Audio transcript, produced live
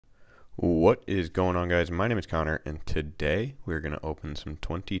What is going on, guys? My name is Connor, and today we're going to open some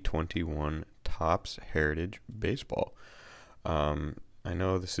 2021 Topps Heritage Baseball. I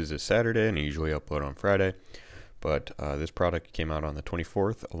know this is a Saturday, and I usually upload on Friday, but this product came out on the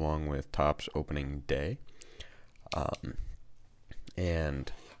 24th along with Topps opening day,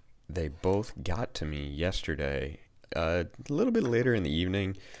 and they both got to me yesterday a little bit later in the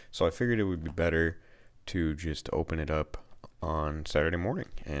evening, so I figured it would be better to just open it up on Saturday morning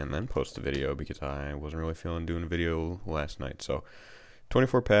and then post the video because I wasn't really feeling doing a video last night. So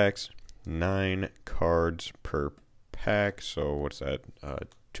 24 packs, 9 cards per pack. So what's that?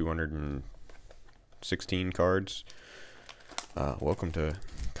 216 cards. Welcome to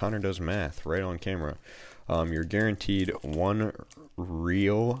Connor Does Math right on camera. You're guaranteed one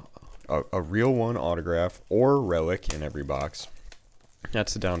real, a real one autograph or relic in every box.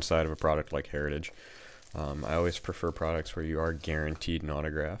 That's the downside of a product like Heritage. I always prefer products where you are guaranteed an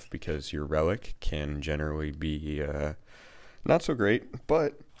autograph because your relic can generally be not so great,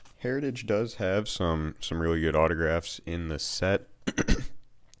 but Heritage does have some really good autographs in the set.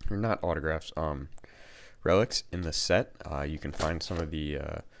 Or not autographs, relics in the set. You can find some of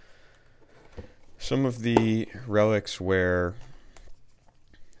the relics where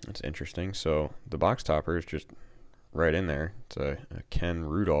it's interesting. So the box topper is just right in there. It's a Ken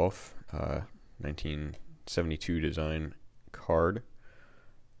Rudolph 1972 design card.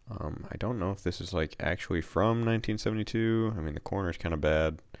 I don't know if this is like actually from 1972. I mean, the corner is kind of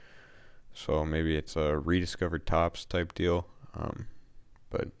bad, so maybe it's a rediscovered Topps type deal.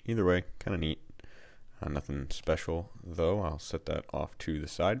 But either way, kind of neat. Nothing special though. I'll set that off to the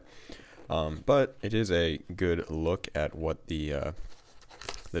side. But it is a good look at what the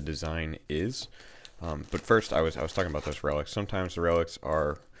design is. But first, I was talking about those relics. Sometimes the relics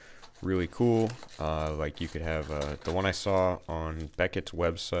are really cool. Like you could have the one I saw on Beckett's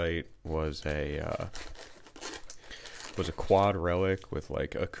website was a quad relic with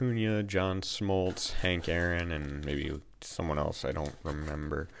like Acuna, John Smoltz, Hank Aaron, and maybe someone else I don't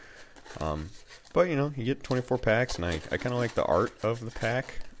remember. But you know, you get 24 packs, and I kind of like the art of the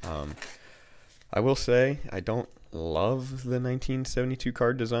pack. I will say I don't love the 1972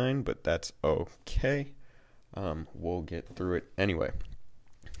 card design, but that's okay. We'll get through it anyway.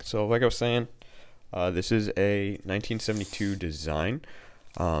 So like I was saying, this is a 1972 design.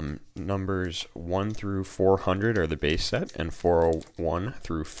 Numbers 1 through 400 are the base set, and 401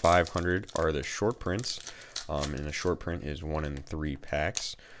 through 500 are the short prints. And the short print is 1 in 3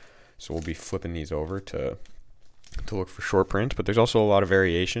 packs. So we'll be flipping these over to look for short print, but there's also a lot of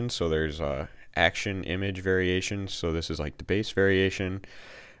variations. So there's action image variations. So this is like the base variation.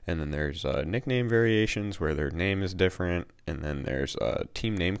 And then there's nickname variations where their name is different, and then there's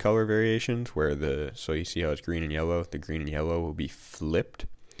team name color variations where so you see how it's green and yellow. The green and yellow will be flipped,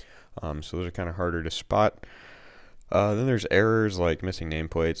 so those are kind of harder to spot. Then there's errors like missing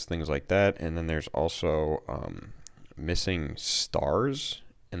nameplates, things like that, and then there's also missing stars,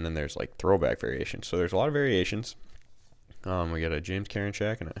 and then there's like throwback variations. So there's a lot of variations. We got a James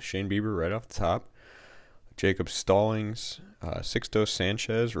Karinchak and a Shane Bieber right off the top. Jacob Stallings, Sixto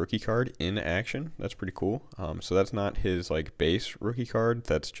Sanchez rookie card in action. That's pretty cool. So that's not his like base rookie card.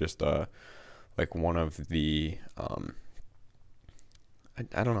 That's just like one of the I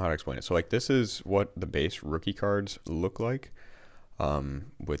don't know how to explain it. So like this is what the base rookie cards look like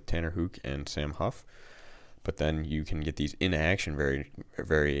with Tanner Houck and Sam Huff. But then you can get these in action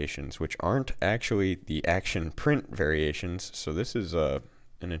variations, which aren't actually the action print variations. So this is an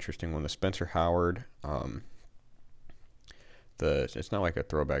interesting one. The Spencer Howard. It's not like a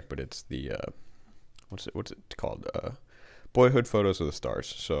throwback, but it's the what's it called? Boyhood photos of the stars.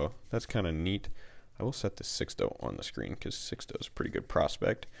 So that's kind of neat. I will set the Sixto on the screen because Sixto is a pretty good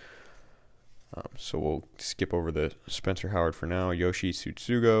prospect. So we'll skip over the Spencer Howard for now. Yoshi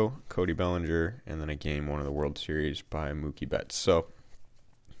Tsutsugo, Cody Bellinger, and then a game 1 of the World Series by Mookie Betts. So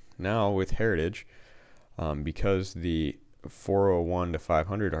now with Heritage, because the 401 to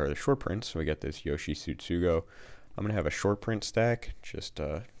 500 are the short prints, so we got this Yoshi Tsutsugo. I'm going to have a short print stack just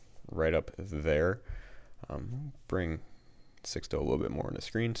right up there. Bring Sixto a little bit more on the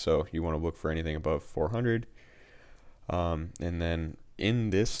screen, so you want to look for anything above 400. And then in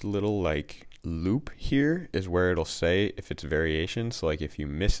this little like loop here is where it'll say if it's variation. So like if you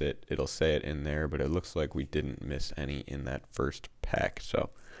miss it, it'll say it in there, but it looks like we didn't miss any in that first pack. So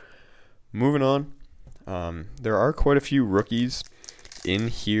moving on. There are quite a few rookies in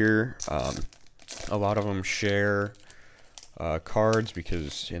here. A lot of them share cards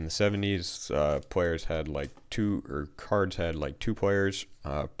because in the 70s, players had like cards had like 2 players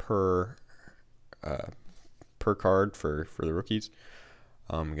per card for the rookies.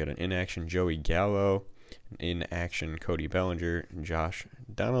 We got an in-action Joey Gallo, an in-action Cody Bellinger, Josh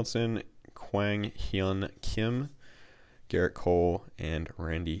Donaldson, Kwang Hyun Kim, Garrett Cole, and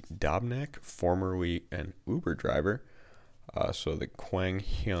Randy Dobnak, formerly an Uber driver. So the Kwang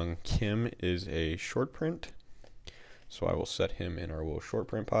Hyun Kim is a short print. So I will set him in our little short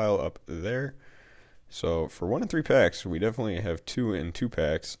print pile up there. So for 1 and 3 packs, we definitely have 2 and 2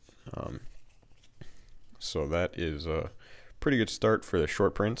 packs. So that is a pretty good start for the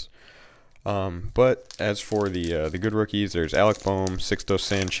short prints. But as for the good rookies, there's Alec Bohm, Sixto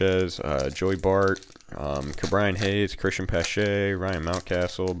Sanchez, Joey Bart, Ke'Bryan Hayes, Christian Pache, Ryan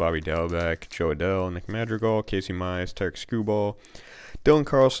Mountcastle, Bobby Dalbec, Joe Adell, Nick Madrigal, Casey Mize, Tarek Skubal, Dylan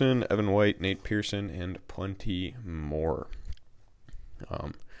Carlson, Evan White, Nate Pearson, and plenty more.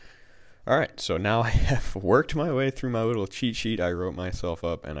 Alright, so now I have worked my way through my little cheat sheet I wrote myself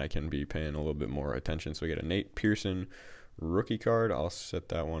up, and I can be paying a little bit more attention. So we get a Nate Pearson rookie card. I'll set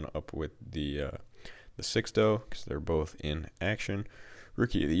that one up with the Sixto because they're both in action.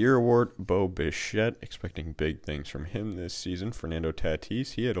 Rookie of the Year award, Bo Bichette. Expecting big things from him this season. Fernando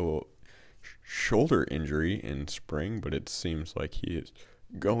Tatis, he had a little shoulder injury in spring, but it seems like he is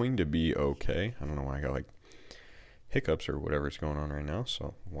going to be okay. I don't know why I got like hiccups or whatever's going on right now,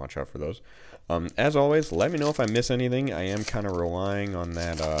 so watch out for those. As always, let me know if I miss anything. I am kind of relying on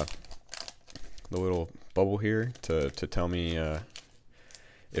that the little bubble here to tell me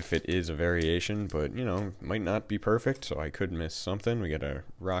if it is a variation, but you know, might not be perfect, so I could miss something. We got a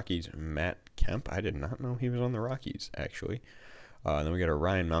Rockies Matt Kemp. I did not know he was on the Rockies, actually. Then we got a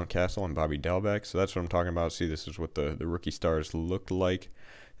Ryan Mountcastle and Bobby Dalbec, so that's what I'm talking about. See, this is what the rookie stars looked like.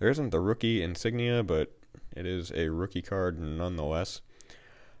 There isn't the rookie insignia, but it is a rookie card nonetheless.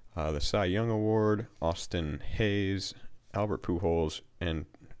 The Cy Young Award, Austin Hayes, Albert Pujols, and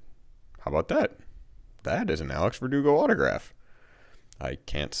how about that? That is an Alex Verdugo autograph. I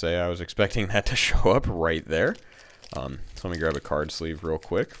can't say I was expecting that to show up right there. So let me grab a card sleeve real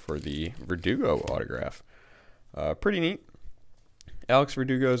quick for the Verdugo autograph. Pretty neat. Alex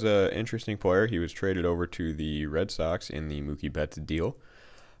Verdugo's an interesting player. He was traded over to the Red Sox in the Mookie Betts deal.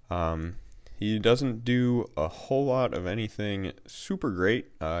 He doesn't do a whole lot of anything super great.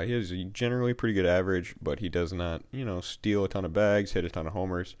 He has a generally pretty good average, but he does not, you know, steal a ton of bags, hit a ton of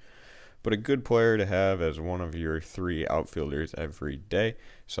homers. But a good player to have as one of your 3 outfielders every day.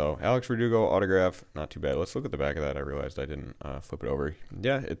 So Alex Verdugo autograph, not too bad. Let's look at the back of that. I realized I didn't flip it over.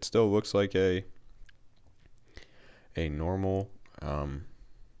 Yeah, it still looks like a normal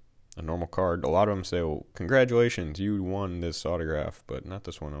card. A lot of them say, well, congratulations, you won this autograph, but not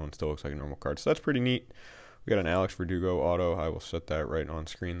this one. That one still looks like a normal card. So that's pretty neat. We got an Alex Verdugo auto. I will set that right on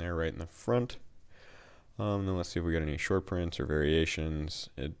screen there, right in the front. Then let's see if we got any short prints or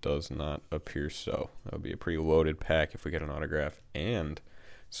variations. It does not appear so. That would be a pretty loaded pack if we get an autograph and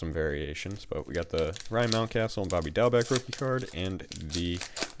some variations. But we got the Ryan Mountcastle and Bobby Dalbec rookie card and the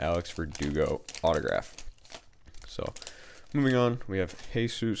Alex Verdugo autograph. So moving on, we have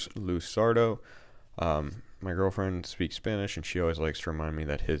Jesus Luzardo. My girlfriend speaks Spanish, and she always likes to remind me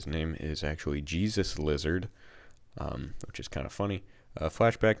that his name is actually Jesus Lizard, which is kind of funny.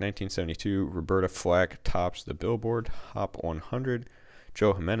 Flashback 1972, Roberta Flack tops the Billboard Hop 100.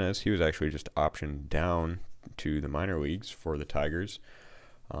 Joe Jimenez, he was actually just optioned down to the minor leagues for the Tigers.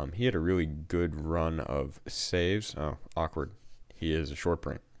 He had a really good run of saves. Oh, awkward. He is a short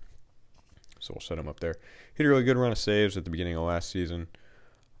print. So we'll set him up there. He had a really good run of saves at the beginning of last season.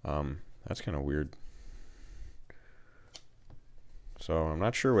 That's kind of weird. So I'm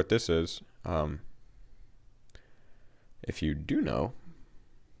not sure what this is. If you do know,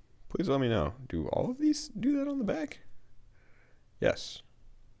 please let me know. Do all of these do that on the back? Yes.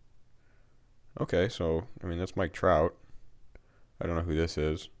 Okay, so, I mean, that's Mike Trout. I don't know who this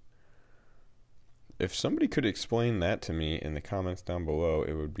is. If somebody could explain that to me in the comments down below,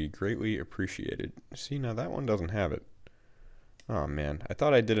 it would be greatly appreciated. See, now that one doesn't have it. Oh, man. I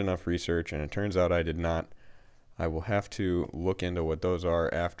thought I did enough research, and it turns out I did not. I will have to look into what those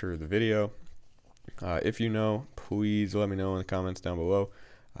are after the video. If you know, please let me know in the comments down below.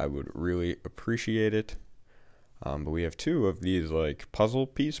 I would really appreciate it. But we have 2 of these like puzzle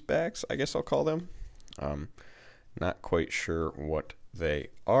piece backs, I guess I'll call them. Not quite sure what they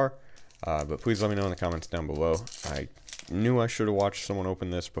are, but please let me know in the comments down below. I knew I should have watched someone open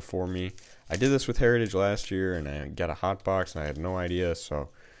this before me. I did this with Heritage last year, and I got a hot box, and I had no idea, so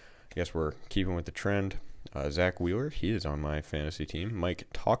I guess we're keeping with the trend. Zach Wheeler, he is on my fantasy team. Mike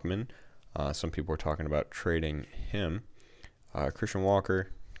Talkman, some people are talking about trading him. Christian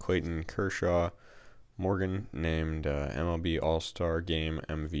Walker, Clayton Kershaw, Morgan named MLB All-Star Game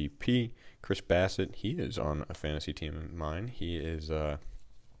MVP. Chris Bassett, he is on a fantasy team of mine. He is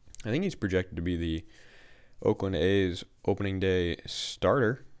I think he's projected to be the Oakland A's opening day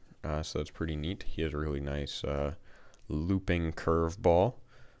starter, so that's pretty neat. He has a really nice looping curveball.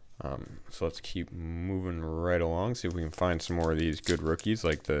 So let's keep moving right along, see if we can find some more of these good rookies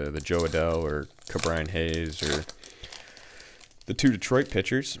like the Joe Adell or Ke'Bryan Hayes or the 2 Detroit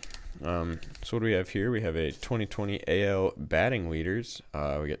pitchers. So what do we have here? We have a 2020 AL batting leaders.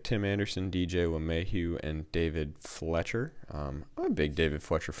 We got Tim Anderson, DJ LeMahieu, and David Fletcher. I'm a big David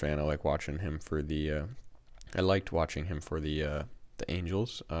Fletcher fan. I like watching him for the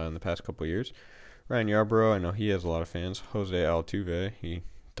Angels in the past couple of years. Ryan Yarbrough, I know he has a lot of fans. Jose Altuve, he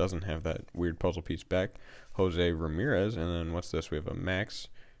doesn't have that weird puzzle piece back. Jose Ramirez, and then what's this? We have a Max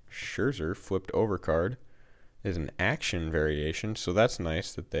Scherzer flipped over card. Is an action variation, so that's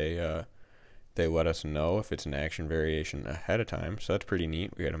nice that they let us know if it's an action variation ahead of time. So that's pretty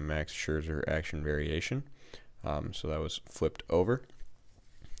neat. We got a Max Scherzer action variation, so that was flipped over.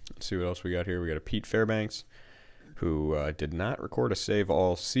 Let's see what else we got here. We got a Pete Fairbanks, who did not record a save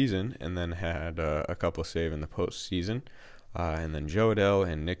all season, and then had a couple of save in the postseason. And then Joe Adell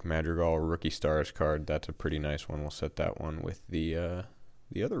and Nick Madrigal rookie stars card. That's a pretty nice one. We'll set that one with the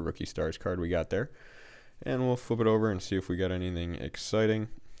other rookie stars card we got there. And we'll flip it over and see if we got anything exciting.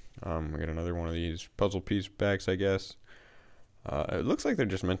 We got another one of these puzzle piece backs, I guess. It looks like they're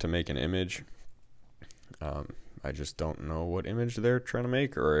just meant to make an image. I just don't know what image they're trying to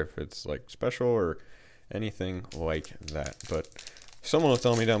make, or if it's like special or anything like that. But someone will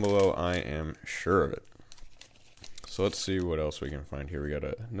tell me down below. I am sure of it. So let's see what else we can find here. We got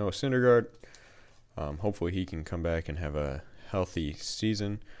a Noah Syndergaard. Hopefully he can come back and have a healthy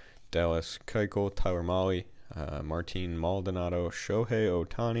season. Dallas Keuchel, Tyler Mahle, Martin Maldonado, Shohei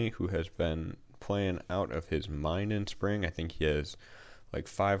Ohtani, who has been playing out of his mind in spring. I think he has like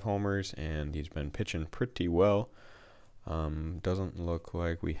 5 homers, and he's been pitching pretty well. Doesn't look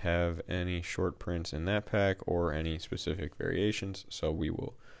like we have any short prints in that pack or any specific variations, so we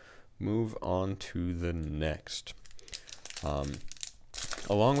will move on to the next.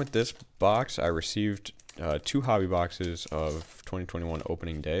 Along with this box, I received 2 hobby boxes of 2021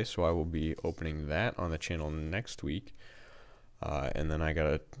 opening day, so I will be opening that on the channel next week. And then I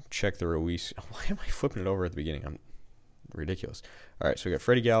gotta check the release. Why am I flipping it over at the beginning? I'm ridiculous. All right, so we got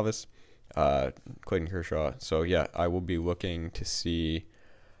Freddie Galvis, Clayton Kershaw. So yeah, I will be looking to see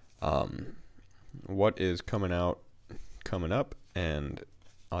what is coming up, and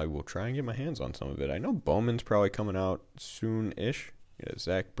I will try and get my hands on some of it. I know Bowman's probably coming out soon-ish. Yeah,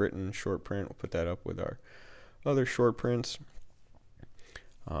 Zach Britton short print. We'll put that up with our other short prints.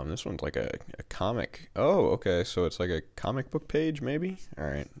 This one's like a comic. Oh, okay. So it's like a comic book page, maybe? All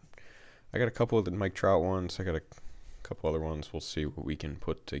right. I got a couple of the Mike Trout ones. I got a couple other ones. We'll see what we can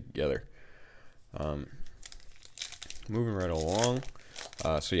put together. Moving right along.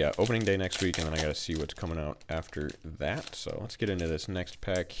 So yeah, opening day next week, and then I got to see what's coming out after that. So let's get into this next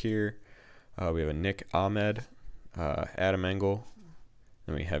pack here. We have a Nick Ahmed, Adam Engel.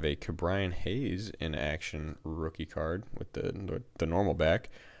 Then we have a Ke'Bryan Hayes in action rookie card with the normal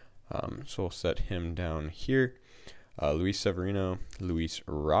back. So we'll set him down here. Luis Severino, Luis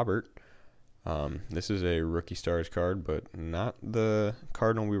Robert. This is a rookie stars card, but not the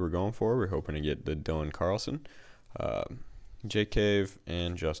Cardinal we were going for. We're hoping to get the Dylan Carlson, Jake Cave,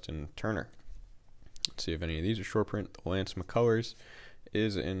 and Justin Turner. Let's see if any of these are short print. Lance McCullers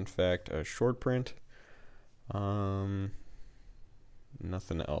is in fact a short print.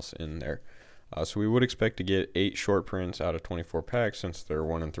 Nothing else in there. So we would expect to get 8 short prints out of 24 packs, since they're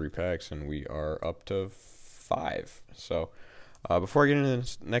 1 in 3 packs, and we are up to 5. So before I get into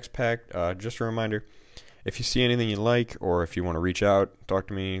this next pack, just a reminder, if you see anything you like, or if you want to reach out, talk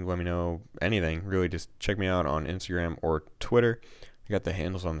to me, let me know anything, really just check me out on Instagram or Twitter. I got the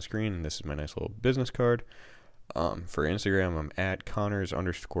handles on the screen, and this is my nice little business card. For Instagram, I'm at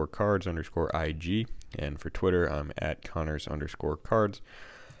Connors_cards_IG, and for Twitter, I'm at Connors_cards.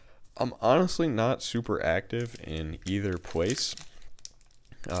 I'm honestly not super active in either place.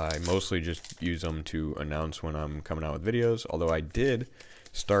 I mostly just use them to announce when I'm coming out with videos, although I did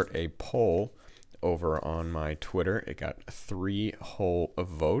start a poll over on my Twitter. It got 3 whole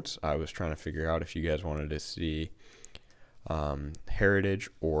votes. I was trying to figure out if you guys wanted to see Heritage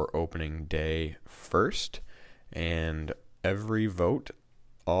or Opening Day first, and every vote,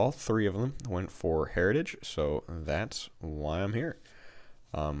 all 3 of them, went for Heritage, so that's why I'm here.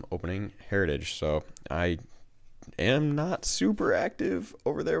 Opening Heritage. So I am not super active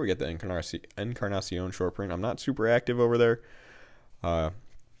over there. We got the Encarnacion short print. I'm not super active over there,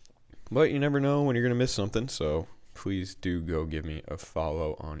 but you never know when you're gonna miss something, so please do go give me a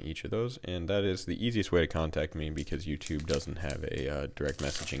follow on each of those. And that is the easiest way to contact me because YouTube doesn't have a direct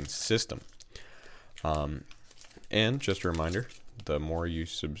messaging system. And just a reminder, the more you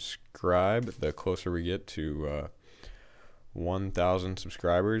subscribe, the closer we get to 1,000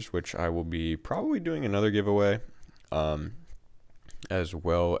 subscribers, which I will be probably doing another giveaway, as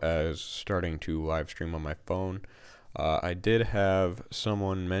well as starting to live stream on my phone. I did have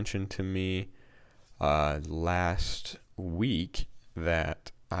someone mention to me last week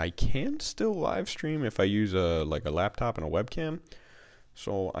that I can still live stream if I use a laptop and a webcam.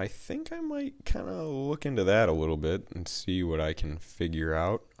 So I think I might kind of look into that a little bit and see what I can figure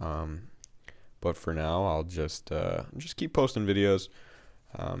out. But for now, I'll just keep posting videos.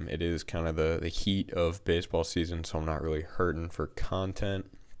 It is kind of the heat of baseball season, so I'm not really hurting for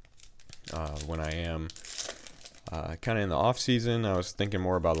content. When I am kind of in the off season, I was thinking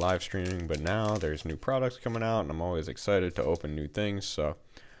more about live streaming, but now there's new products coming out, and I'm always excited to open new things, so I'm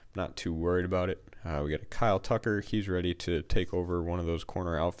not too worried about it. We got a Kyle Tucker. He's ready to take over one of those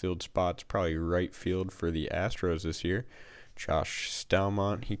corner outfield spots, probably right field for the Astros this year. Josh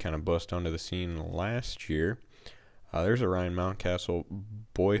Stalmont, he kind of bust onto the scene last year. There's a Ryan Mountcastle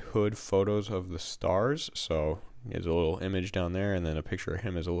boyhood photos of the Stars, so there's a little image down there, and then a picture of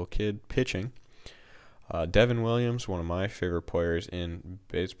him as a little kid pitching. Devin Williams, one of my favorite players in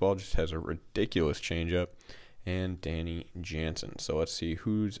baseball, just has a ridiculous changeup. And Danny Jansen. So let's see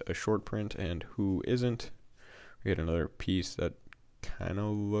who's a short print and who isn't. We got another piece that kind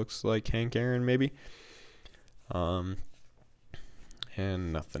of looks like Hank Aaron, maybe. And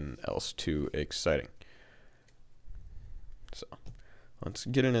nothing else too exciting. So let's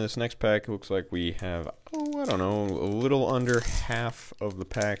get into this next pack. It looks like we have, I don't know, a little under half of the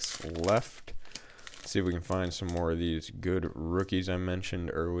packs left. Let's see if we can find some more of these good rookies I mentioned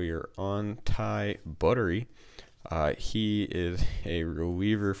earlier on. Ty Buttery. He is a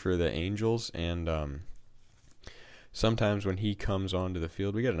reliever for the Angels, and sometimes when he comes onto the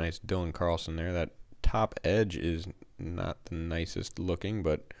field, we got a nice Dylan Carlson there. That top edge is not the nicest looking,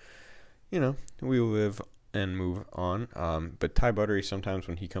 but, you know, we live and move on. But Ty Buttery, sometimes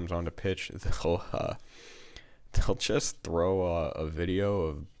when he comes on to pitch, they'll just throw a video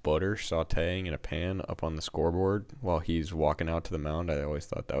of butter sauteing in a pan up on the scoreboard while he's walking out to the mound. I always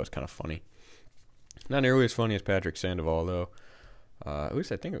thought that was kind of funny. Not nearly as funny as Patrick Sandoval, though. At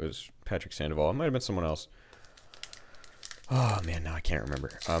least I think it was Patrick Sandoval. It might have been someone else. Oh man, now I can't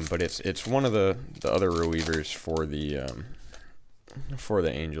remember. But it's one of the other relievers for the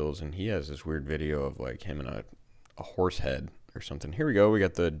Angels, and he has this weird video of like him in a horse head or something. Here we go. We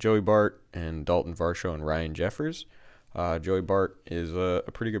got the Joey Bart and Dalton Varsho and Ryan Jeffers. Joey Bart is a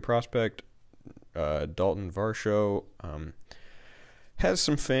pretty good prospect. Dalton Varsho has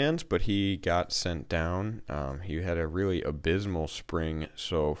some fans, but he got sent down. He had a really abysmal spring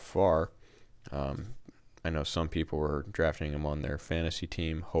so far. I know some people were drafting him on their fantasy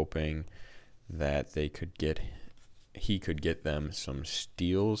team, hoping that he could get them some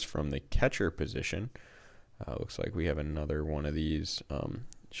steals from the catcher position. Looks like we have another one of these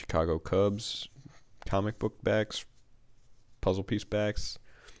Chicago Cubs comic book backs, puzzle piece backs.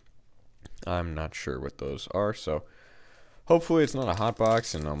 I'm not sure what those are, so hopefully it's not a hot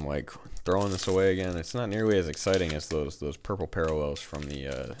box and I'm like throwing this away again. It's not nearly as exciting as those purple parallels from the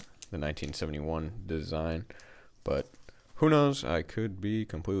 1971 design, but who knows? I could be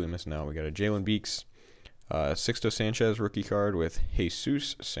completely missing out. We got a Jalen Beeks, Sixto Sanchez rookie card with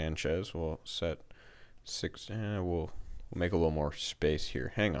Jesus Sanchez. We'll set six. We'll make a little more space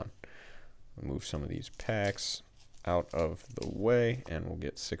here. Hang on. We'll move some of these packs out of the way, and we'll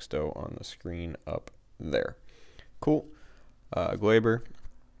get Sixto on the screen up there. Cool. Glaber,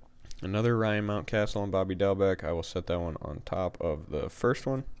 another Ryan Mountcastle and Bobby Dalbec. I will set that one on top of the first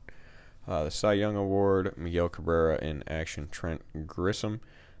one. The Cy Young Award, Miguel Cabrera in action, Trent Grissom.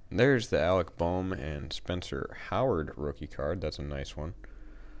 And there's the Alec Boehm and Spencer Howard rookie card. That's a nice one.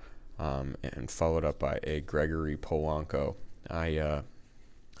 And followed up by a Gregory Polanco. I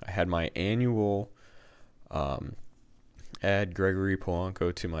had my annual add Gregory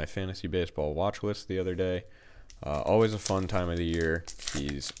Polanco to my fantasy baseball watch list the other day. Always a fun time of the year.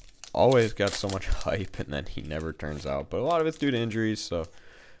 He's always got so much hype, and then he never turns out. But a lot of it's due to injuries, so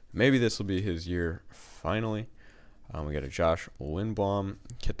maybe this will be his year finally. We got a Josh Lindblom,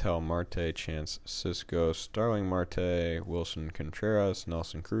 Ketel Marte, Chance Sisco, Starling Marte, Wilson Contreras,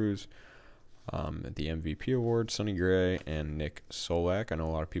 Nelson Cruz, the MVP award, Sonny Gray, and Nick Solak. I know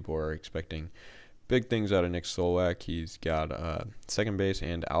a lot of people are expecting big things out of Nick Solak. He's got second base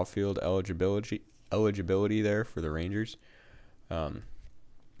and outfield eligibility there for the Rangers.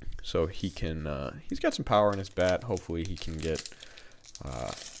 So he can, he's got some power in his bat. Hopefully he can get,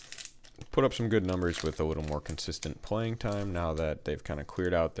 put up some good numbers with a little more consistent playing time now that they've kind of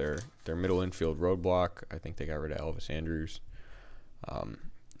cleared out their middle infield roadblock. I think they got rid of Elvis Andrews.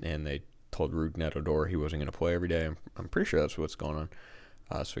 And they told Rougned Odor he wasn't going to play every day. I'm pretty sure that's what's going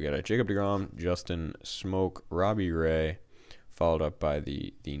on. So we got a Jacob deGrom, Justin Smoke, Robbie Ray, followed up by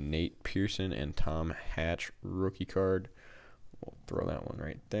the Nate Pearson and Tom Hatch rookie card. We'll throw that one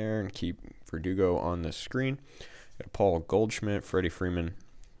right there and keep Verdugo on the screen. Got Paul Goldschmidt, Freddie Freeman,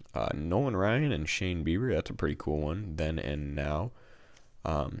 Nolan Ryan, and Shane Bieber. That's a pretty cool one. Then and now.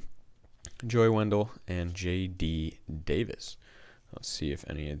 Joey Wendell and J.D. Davis. Let's see if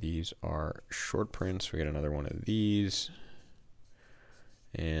any of these are short prints. We got another one of these.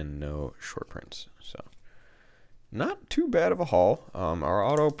 And no short prints. So not too bad of a haul. Our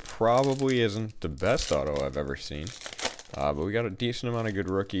auto probably isn't the best auto I've ever seen. But we got a decent amount of good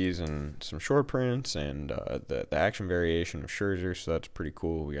rookies and some short prints and the action variation of Scherzer, so that's pretty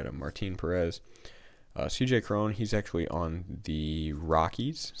cool. We got a Martin Perez. CJ Cron, he's actually on the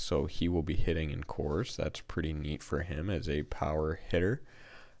Rockies, so he will be hitting in Coors. That's pretty neat for him as a power hitter.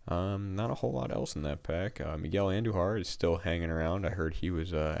 Not a whole lot else in that pack. Miguel Andujar is still hanging around. I heard he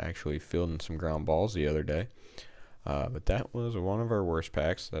was actually fielding some ground balls the other day. But that was one of our worst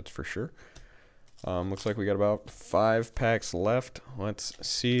packs, that's for sure. Looks like we got about 5 packs left. Let's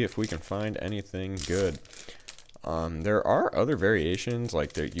see if we can find anything good. There are other variations,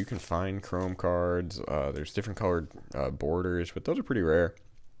 like you can find chrome cards. There's different colored borders, but those are pretty rare.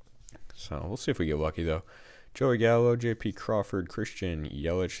 So we'll see if we get lucky, though. Joey Gallo, J.P. Crawford, Christian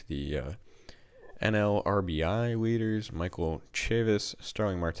Yelich, the NL RBI leaders, Michael Chavis,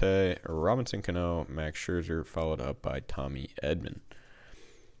 Starling Marte, Robinson Cano, Max Scherzer, followed up by Tommy Edman.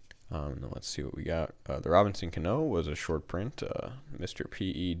 Let's see what we got. The Robinson Cano was a short print, Mr.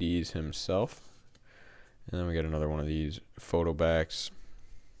 PEDs himself. And then we got another one of these photo backs.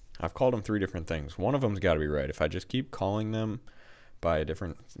 I've called them 3 different things. One of them's got to be right. If I just keep calling them by a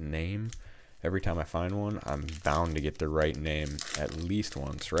different name every time I find one, I'm bound to get the right name at least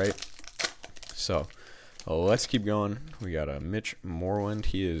once, right? So let's keep going. We got a Mitch Moreland.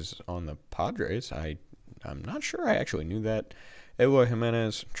 He is on the Padres. I'm not sure I actually knew that. Eloy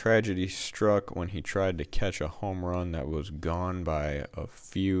Jimenez, tragedy struck when he tried to catch a home run that was gone by a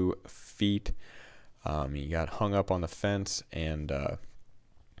few feet. He got hung up on the fence and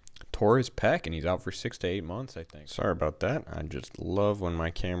tore his pec, and he's out for 6 to 8 months, I think. Sorry about that. I just love when my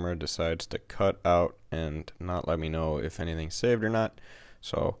camera decides to cut out and not let me know if anything's saved or not.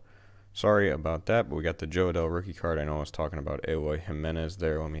 So sorry about that, but we got the Joe Adell rookie card. I know I was talking about Eloy Jimenez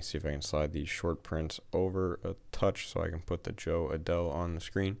there. Let me see if I can slide these short prints over a touch so I can put the Joe Adell on the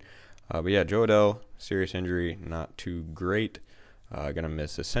screen. But yeah, Joe Adell, serious injury, not too great. Gonna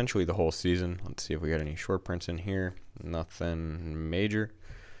miss essentially the whole season. Let's see if we got any short prints in here. Nothing major.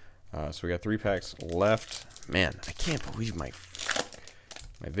 So we got 3 packs left. Man, I can't believe my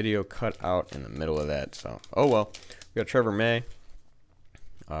video cut out in the middle of that. So, oh well. We got Trevor May.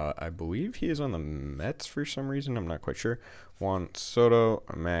 I believe he is on the Mets for some reason. I'm not quite sure. Juan Soto,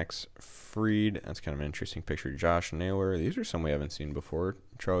 Max Fried. That's kind of an interesting picture. Josh Naylor. These are some we haven't seen before.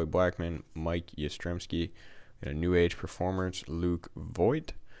 Charlie Blackmon, Mike Yastrzemski. A New Age Performers, Luke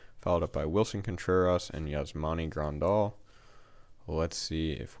Voigt, followed up by Wilson Contreras and Yasmani Grandal. Let's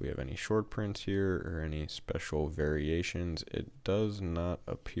see if we have any short prints here or any special variations. It does not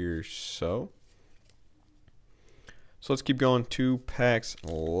appear so. So let's keep going. 2 packs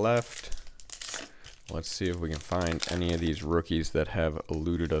left. Let's see if we can find any of these rookies that have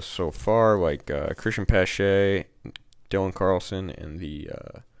eluded us so far, like Christian Pache, Dylan Carlson, and the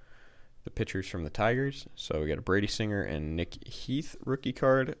pitchers from the Tigers. So we got a Brady Singer and Nick Heath rookie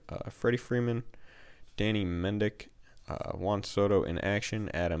card, Freddie Freeman, Danny Mendick, Juan Soto in action,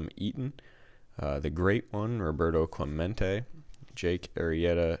 Adam Eaton, the great one, Roberto Clemente, Jake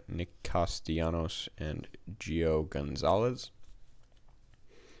Arrieta, Nick Castellanos, and Gio Gonzalez.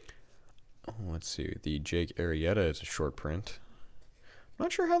 Let's see, the Jake Arrieta is a short print.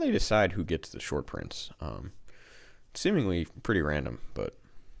 Not sure how they decide who gets the short prints. Seemingly pretty random, but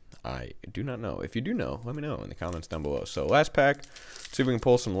I do not know. If you do know, let me know in the comments down below. So last pack. Let's see if we can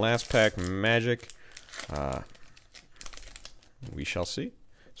pull some last pack magic. We shall see.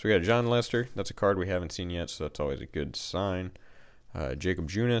 So we got John Lester. That's a card we haven't seen yet, so that's always a good sign. Jacob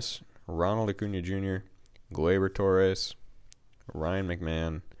Junis, Ronald Acuna Jr., Gleyber Torres, Ryan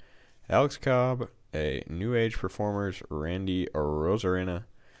McMahon, Alex Cobb, a New Age Performers, Randy Arozarena,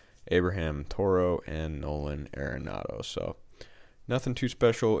 Abraham Toro, and Nolan Arenado. So nothing too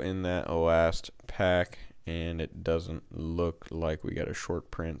special in that last pack. and it doesn't look like we got a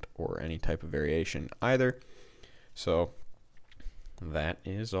short print or any type of variation either. So that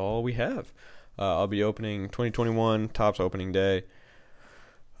is all we have. I'll be opening 2021 Topps opening day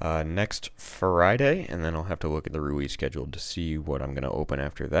next Friday, and then I'll have to look at the release schedule to see what I'm going to open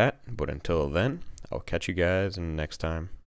after that. But until then, I'll catch you guys next time.